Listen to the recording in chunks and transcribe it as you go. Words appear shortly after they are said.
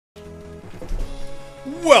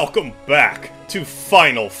Welcome back to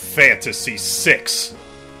Final Fantasy VI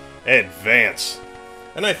Advance.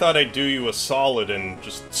 And I thought I'd do you a solid and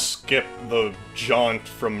just skip the jaunt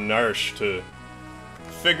from Narsh to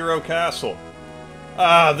Figaro Castle.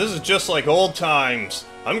 This is just like old times.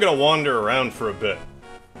 I'm gonna wander around for a bit.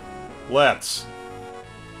 Let's.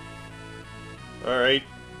 Alright,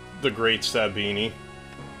 the Great Sabini.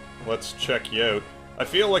 Let's check you out. I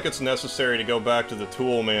feel like it's necessary to go back to the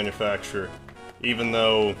tool manufacturer, even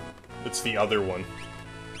though it's the other one.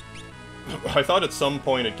 I thought at some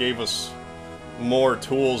point it gave us more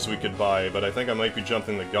tools we could buy, but I think I might be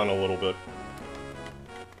jumping the gun a little bit.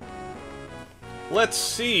 Let's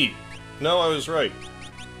see! No, I was right.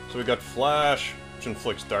 So we got Flash, which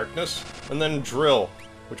inflicts darkness, and then Drill,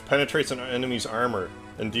 which penetrates an enemy's armor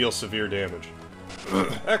and deals severe damage.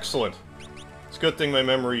 Excellent! It's a good thing my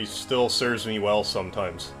memory still serves me well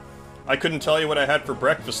sometimes. I couldn't tell you what I had for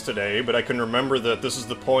breakfast today, but I can remember that this is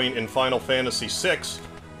the point in Final Fantasy VI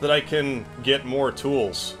that I can get more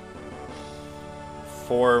tools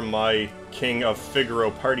for my King of Figaro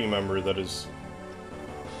party member that is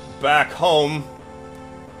back home,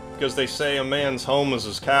 because they say a man's home is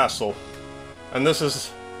his castle, and this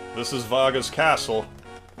is Vaga's castle,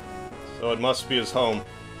 so it must be his home.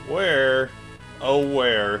 Where, oh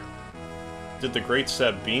where, did the Great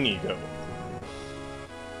Sabini go?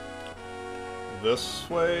 This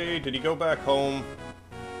way? Did he go back home?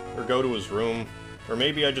 Or go to his room? Or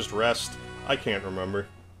maybe I just rest? I can't remember.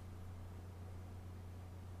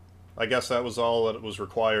 I guess that was all that was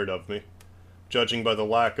required of me, judging by the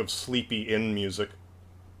lack of sleepy inn music.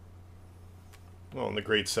 Oh, and the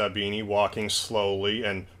Great Sabini walking slowly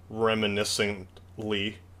and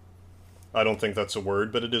reminiscently. I don't think that's a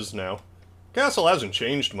word, but it is now. Castle hasn't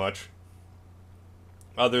changed much.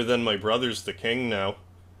 Other than my brother's the king now.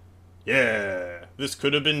 Yeah, this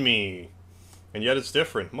could have been me. And yet it's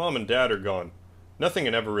different. Mom and Dad are gone. Nothing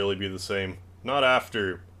can ever really be the same. Not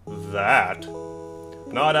after that.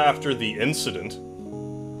 Not after the incident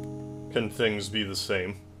can things be the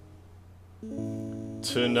same.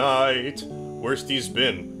 Tonight, where's he's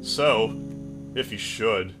been? So, if he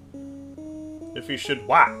should. If he should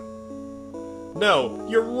what? No,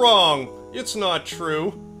 you're wrong! It's not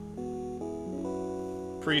true!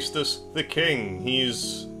 Priestess, the king,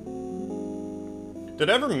 he's... Did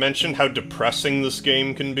I ever mention how depressing this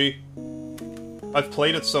game can be? I've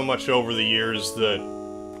played it so much over the years that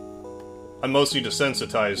I'm mostly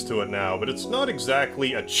desensitized to it now, but it's not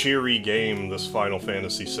exactly a cheery game, this Final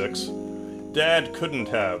Fantasy VI. Dad couldn't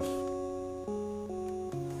have.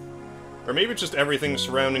 Or maybe it's just everything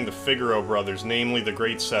surrounding the Figaro brothers, namely the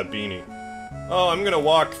Great Sabini. Oh, I'm gonna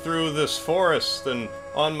walk through this forest, and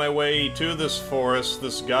on my way to this forest,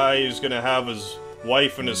 this guy is gonna have his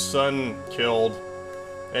wife and his son killed,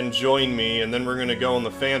 and join me, and then we're gonna go on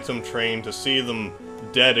the Phantom train to see them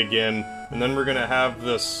dead again, and then we're gonna have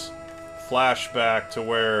this flashback to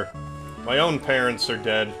where my own parents are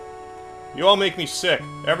dead. You all make me sick.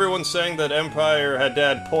 Everyone's saying that Empire had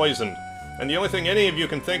Dad poisoned, and the only thing any of you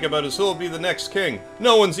can think about is who'll be the next king.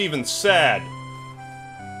 No one's even sad.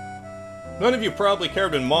 None of you probably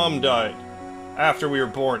cared when Mom died after we were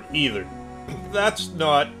born, either. That's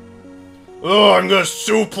not... Oh, I'm gonna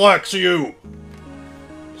suplex you!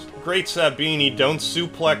 Great Sabini, don't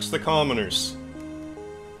suplex the commoners.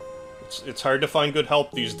 It's hard to find good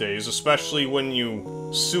help these days, especially when you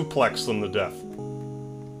suplex them to death.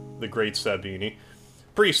 The Great Sabini.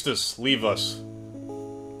 Priestess, leave us.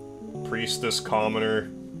 Priestess,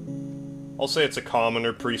 commoner. I'll say it's a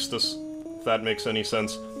commoner priestess, if that makes any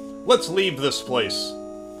sense. Let's leave this place.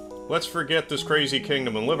 Let's forget this crazy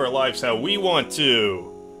kingdom and live our lives how we want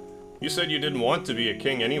to. You said you didn't want to be a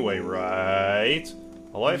king anyway, right?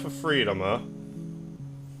 A life of freedom, huh?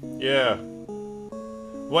 Yeah.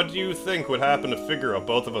 What do you think would happen to Figaro if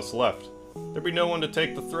both of us left? There'd be no one to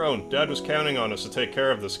take the throne. Dad was counting on us to take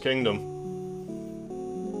care of this kingdom.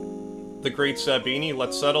 The Great Sabini,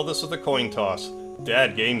 let's settle this with a coin toss.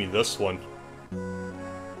 Dad gave me this one.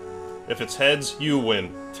 If it's heads, you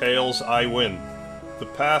win. Tails, I win. The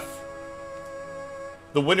path...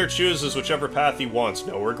 The winner chooses whichever path he wants.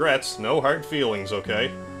 No regrets, no hard feelings,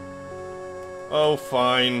 okay? Oh,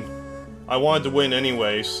 fine. I wanted to win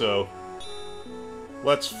anyway, so...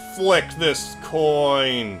 Let's flick this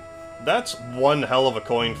coin! That's one hell of a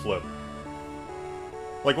coin flip.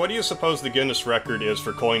 Like, what do you suppose the Guinness record is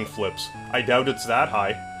for coin flips? I doubt it's that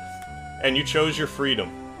high. And you chose your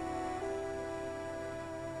freedom.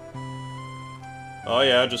 Oh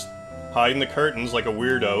yeah, just hide in the curtains like a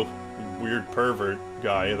weirdo. Weird pervert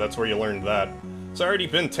guy, that's where you learned that. It's already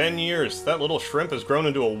been 10 years. That little shrimp has grown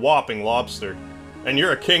into a whopping lobster. And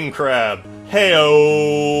you're a king crab.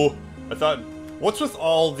 Heyo! I thought... What's with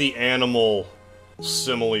all the animal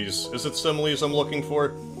similes? Is it similes I'm looking for?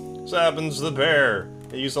 Sabin's the bear.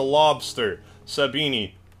 He's a lobster.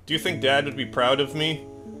 Sabini, do you think Dad would be proud of me?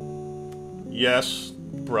 Yes,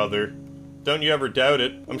 brother. Don't you ever doubt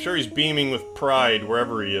it. I'm sure he's beaming with pride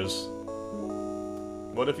wherever he is.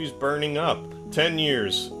 What if he's burning up? 10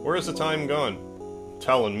 years. Where has the time gone?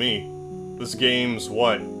 Telling me. This game's,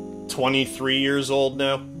 what, 23 years old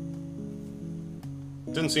now?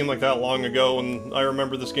 Didn't seem like that long ago, and I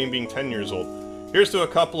remember this game being 10 years old. Here's to a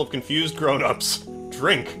couple of confused grown-ups.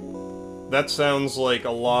 Drink. That sounds like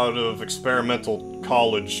a lot of experimental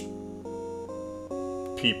college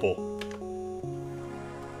people.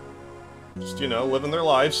 Just, you know, living their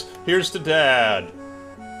lives. Here's to Dad.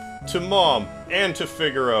 To Mom. And to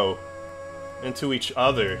Figaro. And to each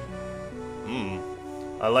other.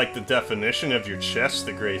 I like the definition of your chest,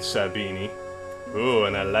 the great Sabini. Ooh,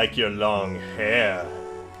 and I like your long hair,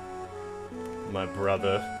 my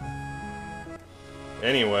brother.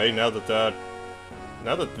 Anyway, now that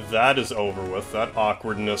that is over with, that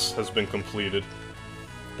awkwardness has been completed,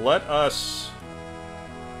 let us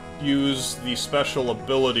use the special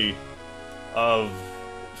ability of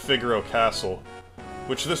Figaro Castle,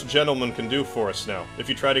 which this gentleman can do for us now. If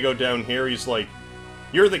you try to go down here, he's like,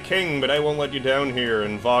 "You're the king, but I won't let you down here,"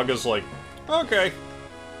 and Vaga's like, "Okay.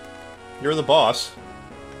 You're the boss."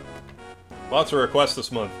 Lots of requests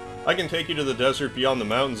this month. I can take you to the desert beyond the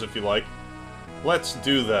mountains if you like. Let's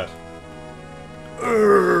do that.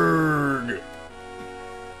 Urgh.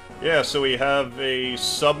 Yeah, so we have a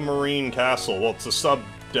submarine castle. Well, it's a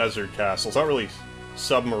sub-desert castle. It's not really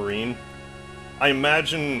submarine. I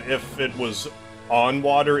imagine if it was on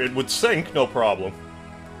water, it would sink, no problem.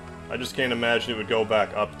 I just can't imagine it would go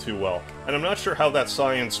back up too well. And I'm not sure how that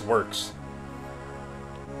science works.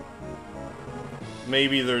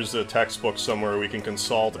 Maybe there's a textbook somewhere we can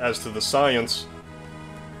consult as to the science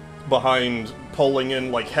behind pulling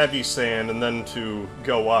in, like, heavy sand, and then to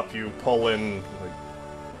go up, you pull in, like,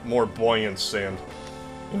 more buoyant sand.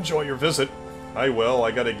 Enjoy your visit. I will.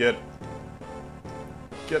 I gotta get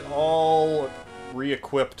all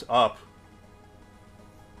re-equipped up.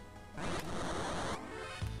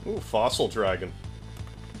 Ooh, fossil dragon.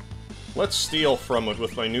 Let's steal from it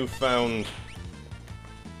with my newfound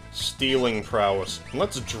stealing prowess.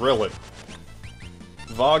 Let's drill it.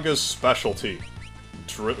 Vaga's specialty.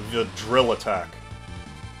 The drill attack.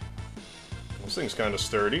 This thing's kind of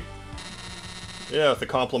sturdy. Yeah, with the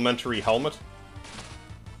complimentary helmet.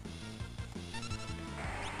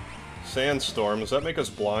 Sandstorm, does that make us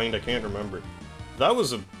blind? I can't remember. That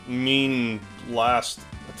was a mean last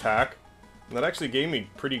attack. And that actually gave me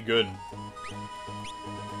pretty good...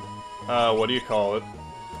 what do you call it?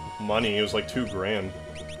 Money. It was like 2 grand.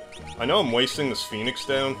 I know I'm wasting this Phoenix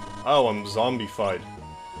down. Oh, I'm zombified.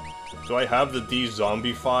 Do I have the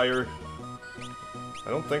de-zombifier? I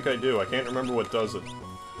don't think I do. I can't remember what does it.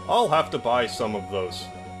 I'll have to buy some of those.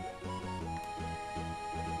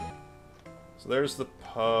 So there's the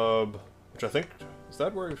pub, which I think... Is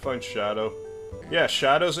that where we find Shadow? Yeah,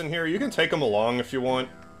 Shadow's in here. You can take him along if you want.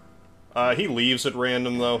 He leaves at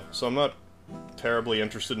random, though, so I'm not terribly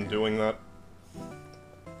interested in doing that.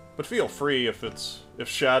 But feel free if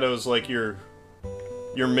Shadow's like your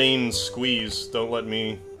main squeeze. Don't let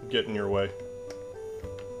me get in your way.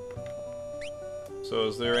 So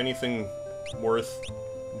is there anything worth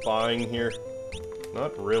buying here?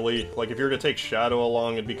 Not really. Like, if you were to take Shadow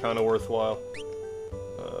along, it'd be kind of worthwhile.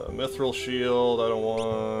 Mithril Shield, I don't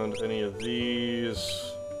want any of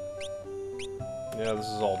these. Yeah, this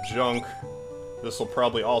is all junk. This will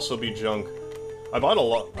probably also be junk. I bought a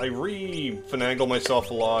lot. I re-finagled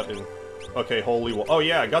myself a lot in... Okay, holy water. Oh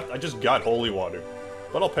yeah, I just got holy water.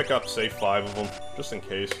 But I'll pick up, say, 5 of them, just in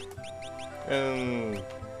case. And...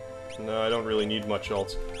 no, I don't really need much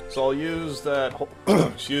else. So I'll use that...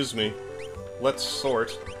 excuse me. Let's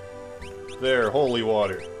sort. There, holy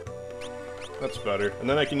water. That's better. And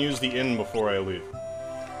then I can use the inn before I leave.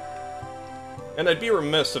 And I'd be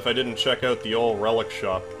remiss if I didn't check out the old relic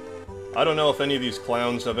shop. I don't know if any of these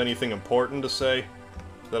clowns have anything important to say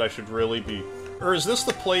that I should really be... Or is this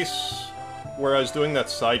the place where I was doing that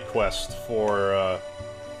side quest for,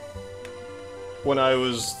 when I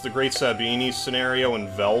was the Great Sabini scenario in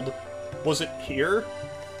Veld? Was it here?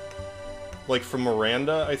 Like, from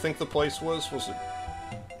Miranda, I think the place was? Was it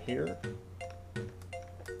here?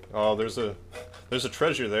 Oh, there's a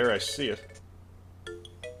treasure there, I see it.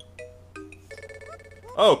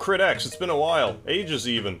 Oh, Crit X, it's been a while. Ages,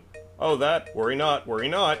 even. Oh, that. Worry not, worry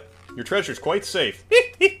not. Your treasure's quite safe.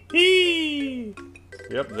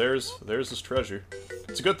 Yep, there's this treasure.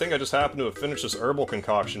 It's a good thing I just happened to have finished this herbal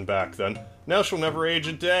concoction back then. Now she'll never age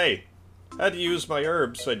a day. Had to use my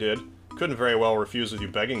herbs, I did. Couldn't very well refuse with you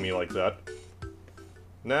begging me like that.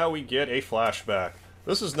 Now we get a flashback.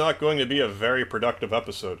 This is not going to be a very productive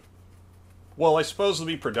episode. Well, I suppose to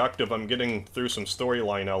be productive, I'm getting through some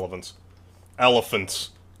storyline elements. Elephants.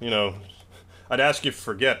 You know, I'd ask you to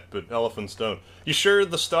forget, but elephants don't. You sure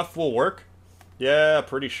the stuff will work? Yeah,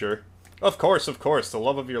 pretty sure. Of course, the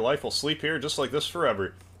love of your life will sleep here just like this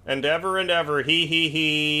forever. And ever, hee hee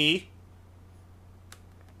hee.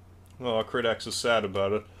 Oh, Critex is sad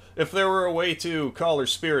about it. If there were a way to call her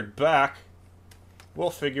spirit back,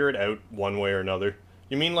 we'll figure it out one way or another.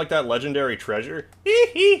 You mean like that legendary treasure? Hee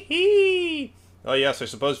hee hee! Oh yes, I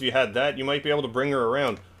suppose if you had that, you might be able to bring her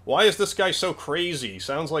around. Why is this guy so crazy?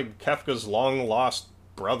 Sounds like Kefka's long-lost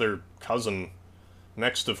brother, cousin,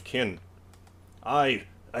 next of kin. I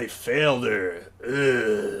failed her.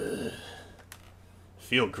 Ugh.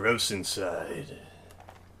 Feel gross inside.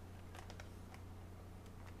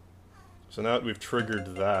 So now that we've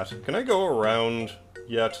triggered that, can I go around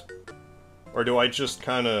yet? Or do I just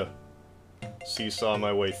kind of seesaw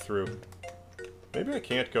my way through? Maybe I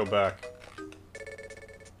can't go back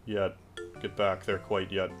yet. Get back there quite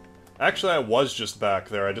yet. Actually, I was just back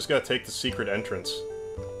there. I just gotta take the secret entrance.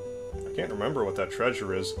 I can't remember what that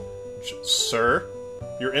treasure is. Sir?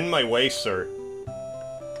 You're in my way, sir.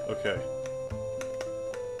 Okay.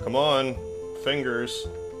 Come on. Fingers.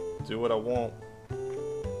 Do what I want.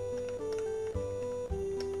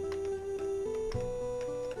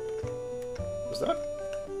 Is that?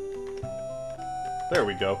 There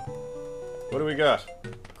we go. What do we got?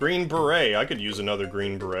 Green beret. I could use another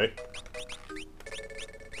green beret.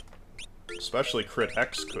 Especially Crit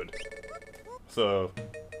X could. With a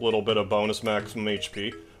little bit of bonus maximum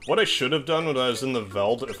HP. What I should have done when I was in the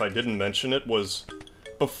Veld, if I didn't mention it, was...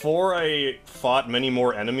 Before I fought many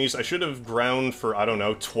more enemies, I should have ground for, I don't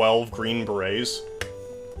know, 12 green berets.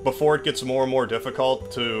 Before it gets more and more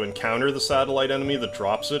difficult to encounter the satellite enemy that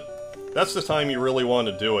drops it. That's the time you really want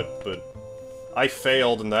to do it, but... I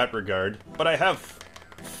failed in that regard. But I have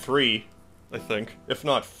 3, I think, if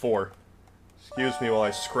not 4. Excuse me while I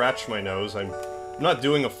scratch my nose. I'm not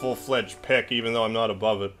doing a full-fledged pick, even though I'm not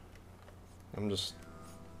above it. I'm just...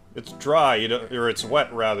 It's dry, you don't, or it's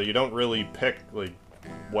wet, rather. You don't really pick, like,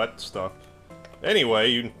 wet stuff.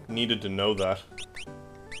 Anyway, you needed to know that.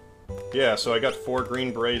 Yeah, so I got 4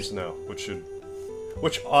 green berets now,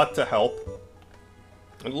 which ought to help.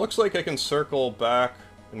 It looks like I can circle back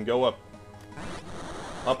and go up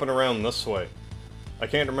and around this way. I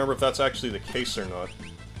can't remember if that's actually the case or not.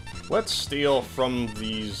 Let's steal from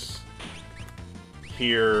these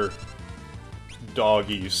here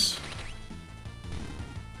doggies.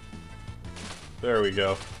 There we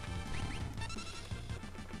go.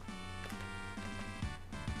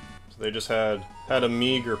 So they just had a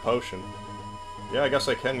meager potion. Yeah, I guess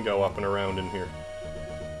I can go up and around in here.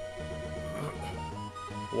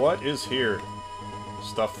 What is here?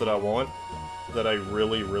 Stuff that I want? That I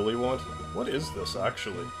really, really want? What is this,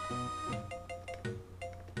 actually? I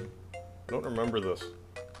don't remember this.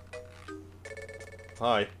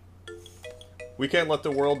 Hi. We can't let the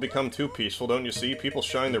world become too peaceful, don't you see? People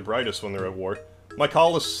shine their brightest when they're at war. My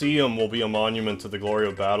Colosseum will be a monument to the glory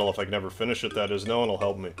of battle if I can never finish it, that is. No one will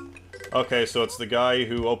help me. Okay, so it's the guy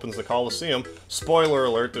who opens the Colosseum. Spoiler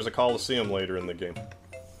alert, there's a Colosseum later in the game.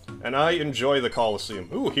 And I enjoy the Colosseum.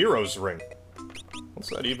 Ooh, Hero's Ring. What's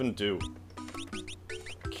that even do?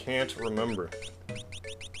 Can't remember.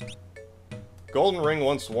 Golden Ring,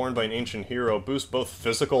 once worn by an ancient hero, boosts both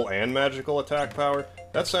physical and magical attack power.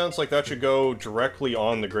 That sounds like that should go directly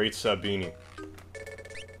on the Great Sabini.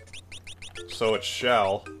 So it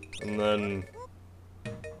shall, and then...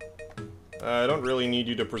 I don't really need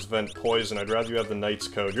you to prevent poison, I'd rather you have the Knight's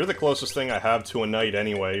Code. You're the closest thing I have to a knight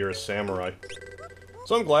anyway, you're a samurai.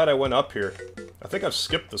 So I'm glad I went up here. I think I've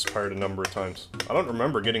skipped this part a number of times. I don't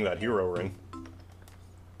remember getting that hero ring.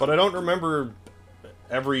 But I don't remember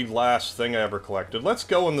every last thing I ever collected. Let's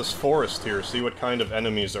go in this forest here, see what kind of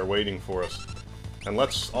enemies are waiting for us. And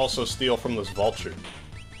let's also steal from this vulture.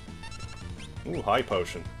 Ooh, high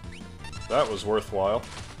potion. That was worthwhile.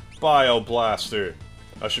 Bioblaster.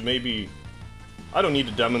 I should maybe... I don't need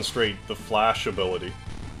to demonstrate the flash ability.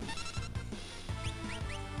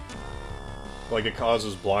 Like, it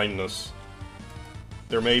causes blindness.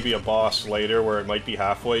 There may be a boss later where it might be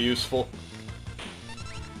halfway useful.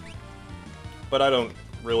 But I don't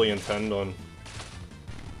really intend on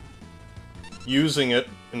using it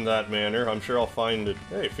in that manner. I'm sure I'll find it.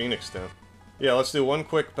 Hey, Phoenix Town. Yeah, let's do one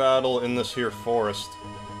quick battle in this here forest.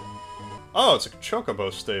 Oh, it's a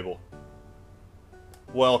chocobo stable.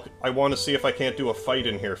 Well, I want to see if I can't do a fight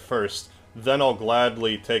in here first. Then I'll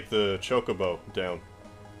gladly take the chocobo down.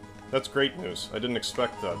 That's great news. I didn't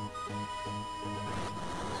expect that.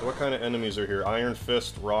 So what kind of enemies are here? Iron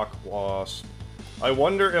Fist, Rock Wasp. I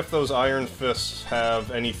wonder if those Iron Fists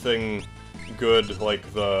have anything good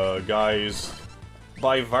like the guys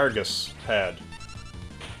by Vargas had.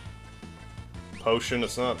 Potion,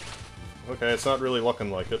 it's not... Okay, it's not really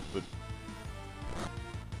looking like it, but...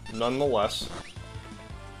 Nonetheless...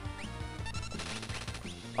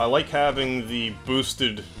 I like having the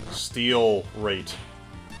boosted steel rate.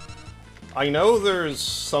 I know there's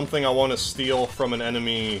something I want to steal from an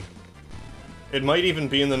enemy. It might even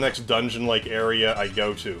be in the next dungeon-like area I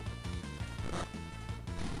go to.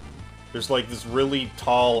 There's like this really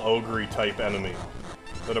tall ogre type enemy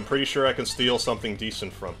that I'm pretty sure I can steal something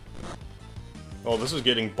decent from. Oh, this is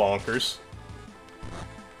getting bonkers.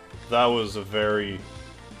 That was a very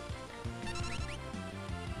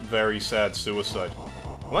sad suicide.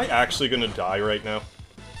 Am I actually gonna die right now?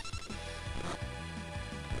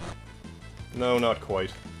 No, not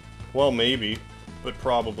quite. Well, maybe, but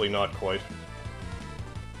probably not quite.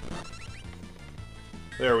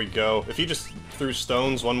 There we go. If he just threw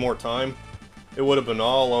stones one more time, it would have been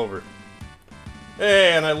all over.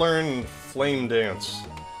 Hey, and I learned Flame Dance.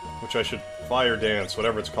 Which I should... Fire Dance,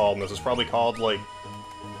 whatever it's called. And this is probably called, like...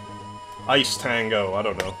 Ice Tango, I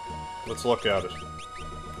don't know. Let's look at it.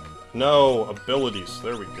 No, abilities.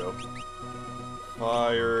 There we go.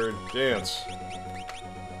 Fire Dance.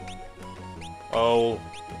 Oh,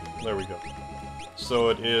 there we go. So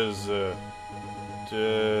it is, I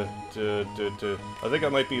think it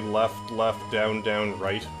might be left, left, down, down,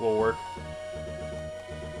 right will work.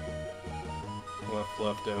 Left,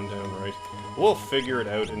 left, down, down, right. We'll figure it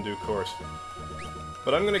out in due course.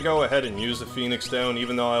 But I'm gonna go ahead and use the Phoenix Down,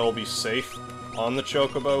 even though I will be safe on the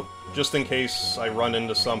Chocobo, just in case I run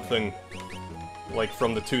into something, like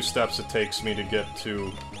from the 2 steps it takes me to get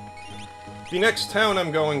to the next town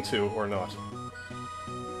I'm going to, or not.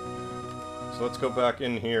 So let's go back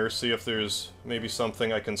in here, see if there's maybe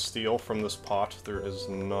something I can steal from this pot. There is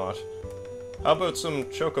not. How about some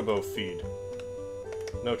Chocobo feed?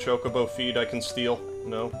 No Chocobo feed I can steal?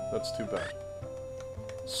 No? That's too bad.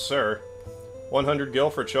 Sir, 100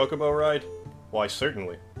 gil for Chocobo ride? Why,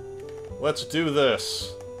 certainly. Let's do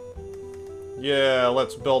this. Yeah,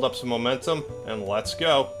 let's build up some momentum, and let's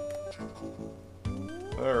go.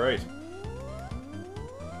 Alright.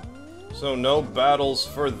 So no battles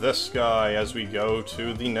for this guy as we go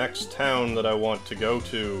to the next town that I want to go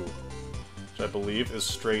to. Which I believe is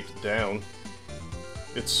straight down.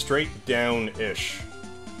 It's straight down-ish.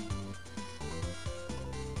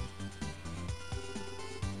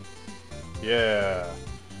 Yeah.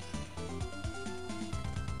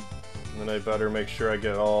 And then I better make sure I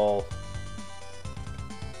get all...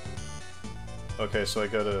 Okay, so I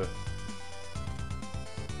gotta...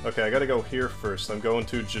 Okay, I gotta go here first. I'm going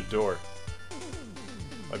to Jador.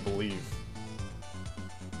 I believe.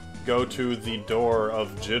 Go to the door of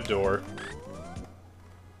Jador.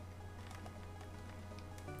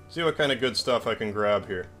 See what kind of good stuff I can grab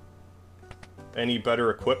here. Any better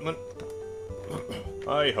equipment?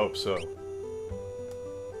 I hope so.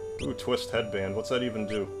 Ooh, twist headband. What's that even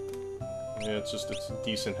do? Yeah, it's a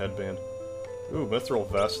decent headband. Ooh, mithril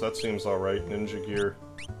vest. That seems alright. Ninja gear.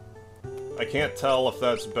 I can't tell if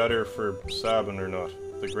that's better for Sabin or not.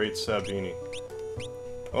 The Great Sabini.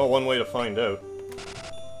 Oh, one way to find out.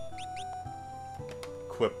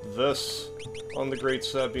 Equip this on the Great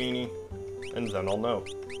Sabini, and then I'll know.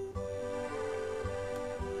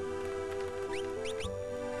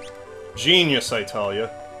 Genius, I tell ya.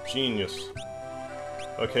 Genius.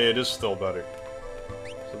 Okay, it is still better.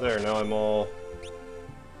 So there, now I'm all...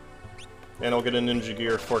 And I'll get a ninja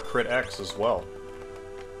gear for Crit X as well.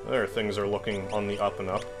 There, things are looking on the up and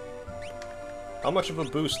up. How much of a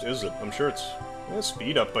boost is it? I'm sure it's...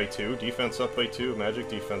 speed up by 2, defense up by 2, magic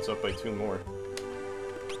defense up by 2 more.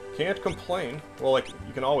 Can't complain. Well, like,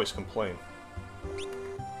 you can always complain.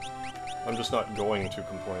 I'm just not going to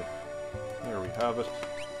complain. There we have it.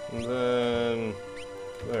 And then...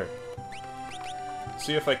 there.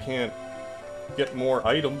 See if I can't get more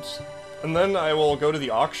items. And then I will go to the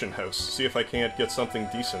auction house, see if I can't get something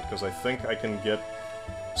decent, because I think I can get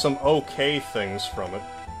some okay things from it.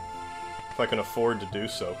 If I can afford to do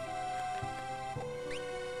so.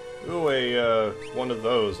 Ooh, one of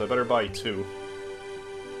those. I better buy 2.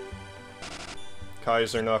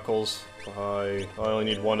 Kaiser Knuckles. I only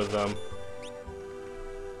need 1 of them.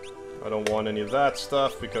 I don't want any of that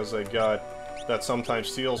stuff, because I got that sometimes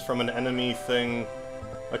steals from an enemy thing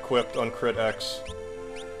equipped on Crit X.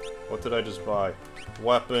 What did I just buy?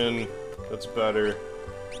 Weapon. That's better.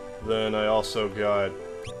 Then I also got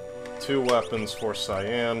 2 weapons for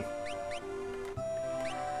Cyan.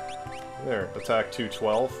 There, attack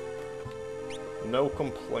 212. No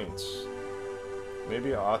complaints.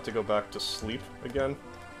 Maybe I ought to go back to sleep again.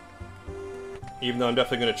 Even though I'm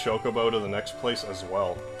definitely going to Chocobo to the next place as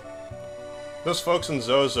well. Those folks in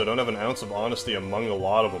Zozo don't have an ounce of honesty among a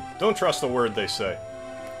lot of them. Don't trust a word they say.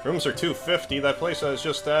 Rooms are 250, that place I was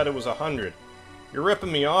just at, it was 100. You're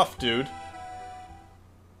ripping me off, dude.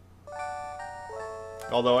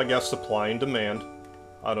 Although I guess supply and demand.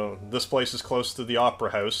 I don't... This place is close to the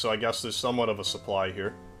Opera House, so I guess there's somewhat of a supply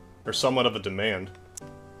here. Or somewhat of a demand.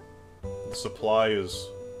 The supply is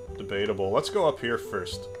debatable. Let's go up here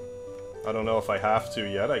first. I don't know if I have to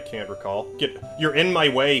yet, I can't recall. You're in my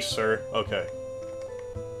way, sir. Okay.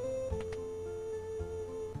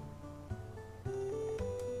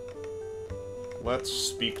 Let's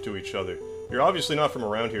speak to each other. You're obviously not from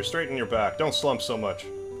around here. Straighten your back. Don't slump so much.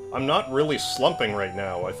 I'm not really slumping right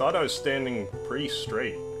now. I thought I was standing pretty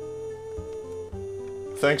straight.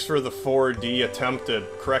 Thanks for the 4D attempt at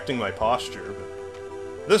correcting my posture, but...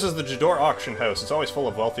 This is the Jador Auction House. It's always full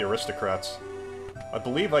of wealthy aristocrats. I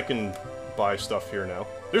believe I can buy stuff here now.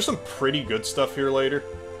 There's some pretty good stuff here later.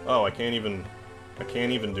 Oh, I can't even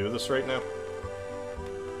do this right now.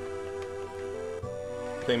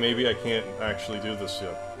 Okay, maybe I can't actually do this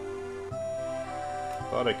yet.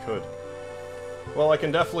 Thought I could. Well, I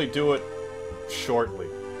can definitely do it shortly.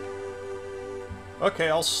 Okay,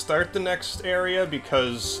 I'll start the next area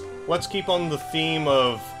because let's keep on the theme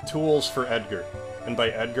of tools for Edgar. And by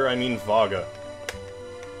Edgar, I mean Vaga.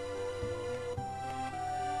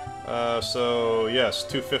 So, yes,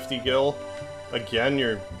 250 gil. Again,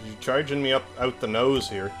 you're charging me out the nose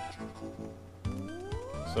here.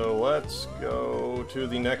 So let's go to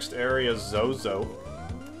the next area, Zozo.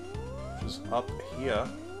 Which is up here.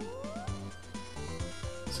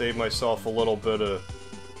 Save myself a little bit of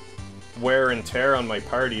wear and tear on my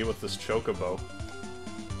party with this Chocobo.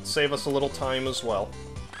 Save us a little time as well.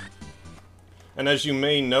 And as you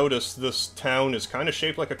may notice, this town is kind of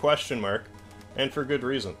shaped like a question mark, and for good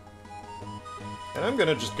reason. And I'm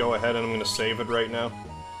gonna just go ahead and I'm gonna save it right now.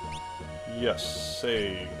 Yes,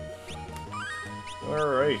 save.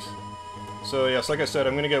 Alright. So yes, like I said,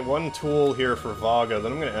 I'm gonna get one tool here for Vaga,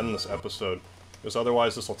 then I'm gonna end this episode. Because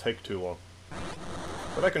otherwise this will take too long.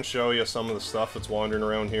 But I can show you some of the stuff that's wandering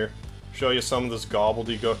around here. Show you some of this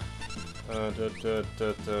gobbledygook.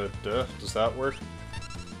 Does that work?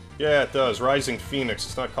 Yeah, it does. Rising Phoenix.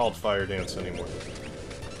 It's not called Fire Dance anymore.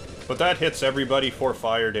 But that hits everybody for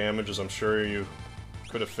fire damage, as I'm sure you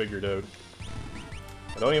could have figured out.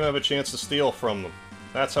 I don't even have a chance to steal from them.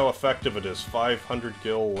 That's how effective it is, 500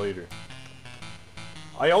 gil later.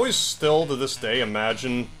 I always still, to this day,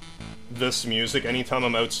 imagine this music anytime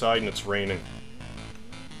I'm outside and it's raining.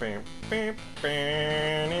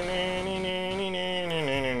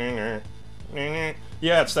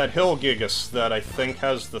 Yeah, it's that hill Gigas that I think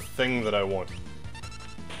has the thing that I want.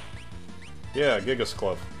 Yeah, Gigas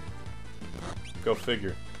Club. Go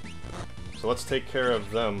figure. So let's take care of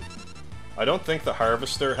them. I don't think the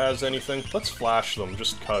Harvester has anything. Let's flash them,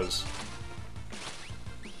 just cuz.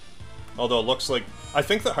 Although it looks like... I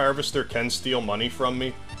think the Harvester can steal money from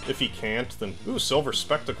me. If he can't, then... Ooh, silver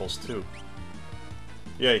spectacles, too.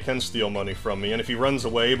 Yeah, he can steal money from me, and if he runs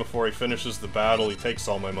away before he finishes the battle, he takes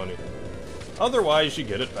all my money. Otherwise, you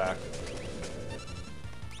get it back.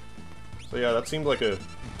 So yeah, that seemed like a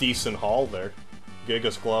decent haul there.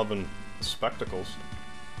 Gigas Glove and spectacles.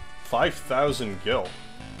 5,000 gil.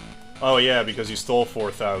 Oh yeah, because you stole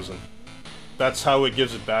 4,000. That's how it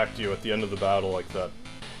gives it back to you at the end of the battle like that.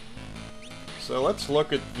 So let's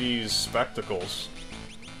look at these spectacles.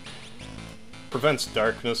 Prevents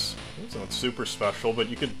darkness. It's not super special, but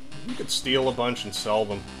you could steal a bunch and sell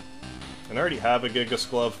them. And I already have a Gigas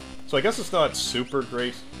Glove, so I guess it's not super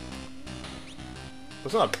great.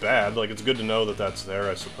 It's not bad, like it's good to know that that's there,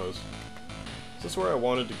 I suppose. Is this where I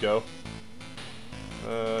wanted to go?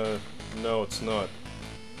 No, it's not.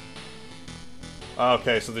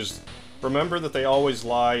 Okay, so there's... Remember that they always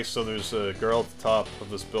lie, so there's a girl at the top of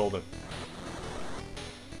this building.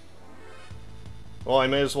 Well, I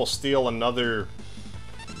may as well steal another...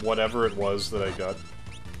 whatever it was that I got.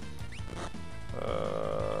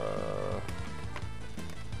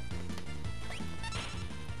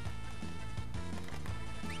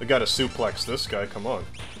 I gotta suplex this guy, come on.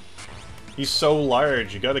 He's so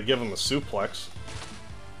large, you gotta give him a suplex.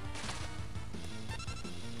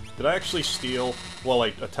 Did I actually steal? Well, I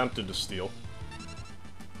attempted to steal.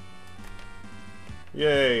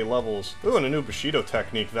 Yay, levels. Ooh, and a new Bushido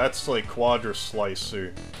technique. That's like Quadra Slice,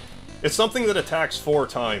 or... It's something that attacks 4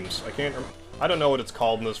 times. I don't know what it's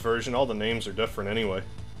called in this version, all the names are different anyway.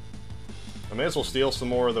 I may as well steal some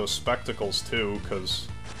more of those spectacles too, because...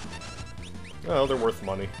 well, they're worth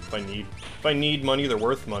money, if I need money, they're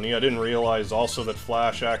worth money. I didn't realize also that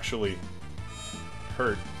Flash actually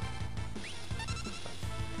hurt.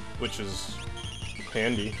 Which is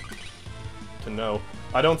handy to know.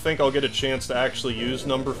 I don't think I'll get a chance to actually use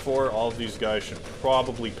number 4. All of these guys should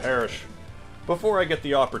probably perish before I get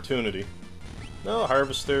the opportunity. No,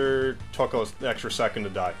 Harvester took an extra second to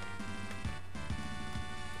die.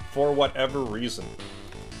 For whatever reason.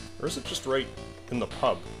 Or is it just right in the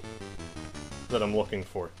pub that I'm looking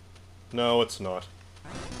for? No, it's not.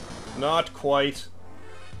 Not quite.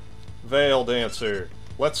 Veil Dancer.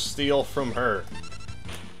 Let's steal from her.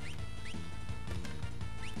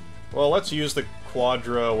 Well, let's use the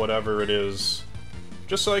Quadra, whatever it is,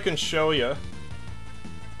 just so I can show you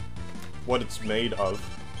what it's made of.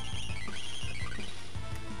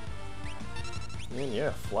 And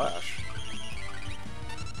yeah, Flash.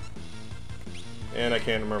 And I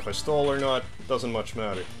can't remember if I stole or not, doesn't much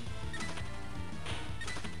matter.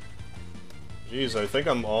 Jeez, I think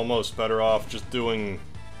I'm almost better off just doing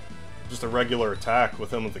just a regular attack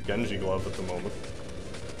with him with the Genji glove at the moment.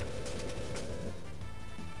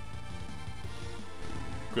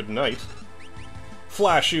 Good night.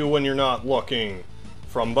 Flash you when you're not looking.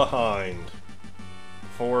 From behind.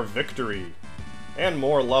 For victory. And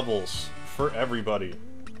more levels for everybody.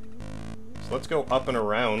 So let's go up and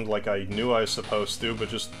around like I knew I was supposed to, but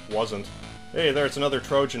just wasn't. Hey, there's another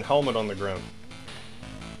Trojan helmet on the ground.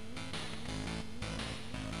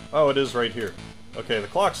 Oh, it is right here. Okay, the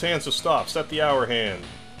clock's hands have stopped. Set the hour hand.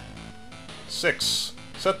 6.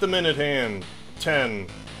 Set the minute hand. 10.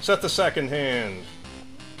 Set the second hand.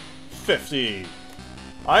 50.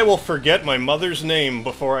 I will forget my mother's name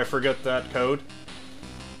before I forget that code.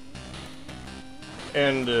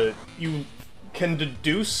 And you can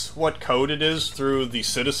deduce what code it is through the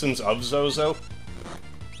citizens of Zozo.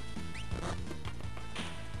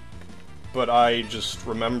 But I just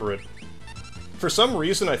remember it. For some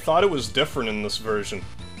reason I thought it was different in this version.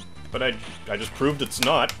 But I just proved it's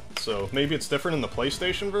not, so maybe it's different in the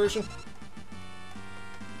PlayStation version?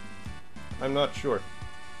 I'm not sure.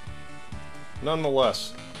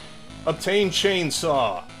 Nonetheless, obtain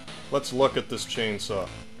chainsaw! Let's look at this chainsaw.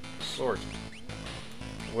 Sort.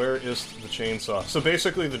 Where is the chainsaw? So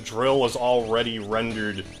basically the drill is already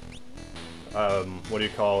rendered, what do you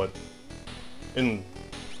call it?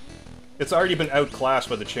 It's already been outclassed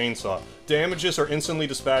by the chainsaw. Damages or instantly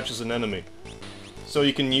dispatches an enemy. So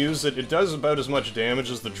you can use it, it does about as much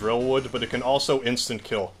damage as the drill would, but it can also instant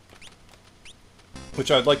kill. Which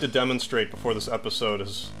I'd like to demonstrate before this episode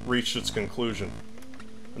has reached its conclusion.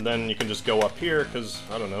 And then you can just go up here, because,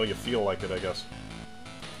 I don't know, you feel like it, I guess.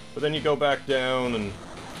 But then you go back down, and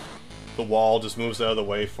the wall just moves out of the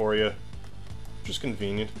way for you. Which is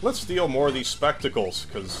convenient. Let's steal more of these spectacles,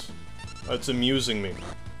 because it's amusing me.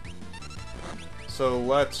 So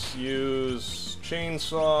let's use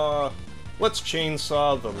chainsaw. Let's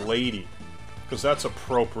chainsaw the lady, because that's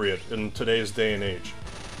appropriate in today's day and age.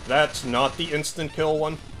 That's not the instant kill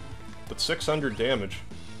one, but 600 damage.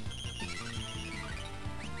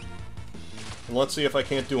 And let's see if I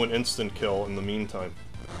can't do an instant kill in the meantime.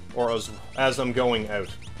 Or as I'm going out.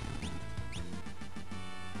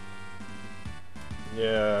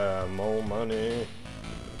 Yeah, more money.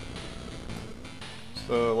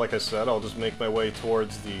 So, like I said, I'll just make my way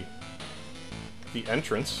towards the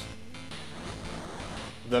entrance.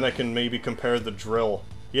 Then I can maybe compare the drill.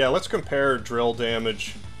 Yeah, let's compare drill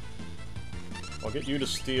damage. I'll get you to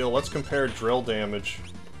steal. Let's compare drill damage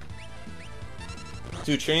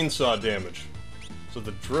to chainsaw damage. So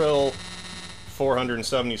the drill,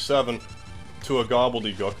 477 to a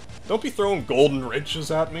gobbledygook. Don't be throwing golden riches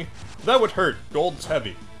at me. That would hurt. Gold's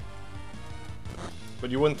heavy. But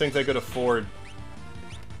you wouldn't think they could afford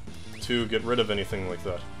to get rid of anything like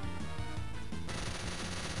that.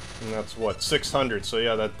 And that's what, 600, so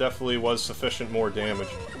yeah, that definitely was sufficient more damage.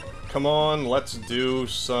 Come on, let's do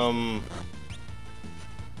some...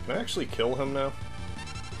 Can I actually kill him now?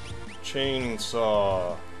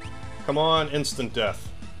 Chainsaw. Come on, instant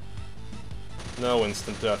death. No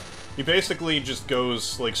instant death. He basically just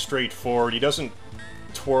goes, like, straight forward. He doesn't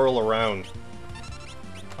twirl around.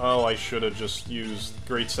 Oh, I should have just used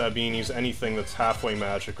Great Sabini's anything that's halfway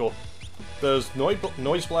magical. Does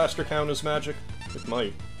Noise Blaster count as magic? It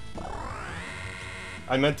might.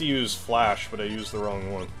 I meant to use Flash, but I used the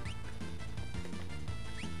wrong one.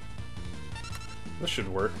 This should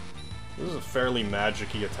work. This is a fairly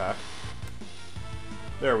magic-y attack.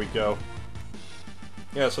 There we go.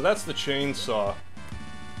 Yeah, so that's the chainsaw.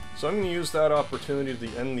 So I'm going to use that opportunity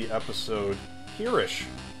to end the episode here-ish.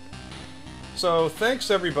 So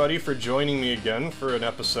thanks everybody for joining me again for an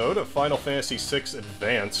episode of Final Fantasy VI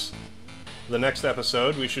Advance. The next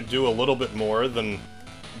episode we should do a little bit more than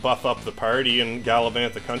buff up the party and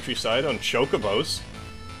gallivant the countryside on chocobos.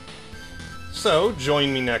 So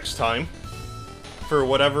join me next time for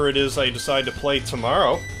whatever it is I decide to play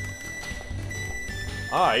tomorrow.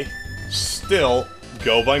 I still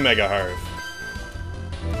go by MegaHarv.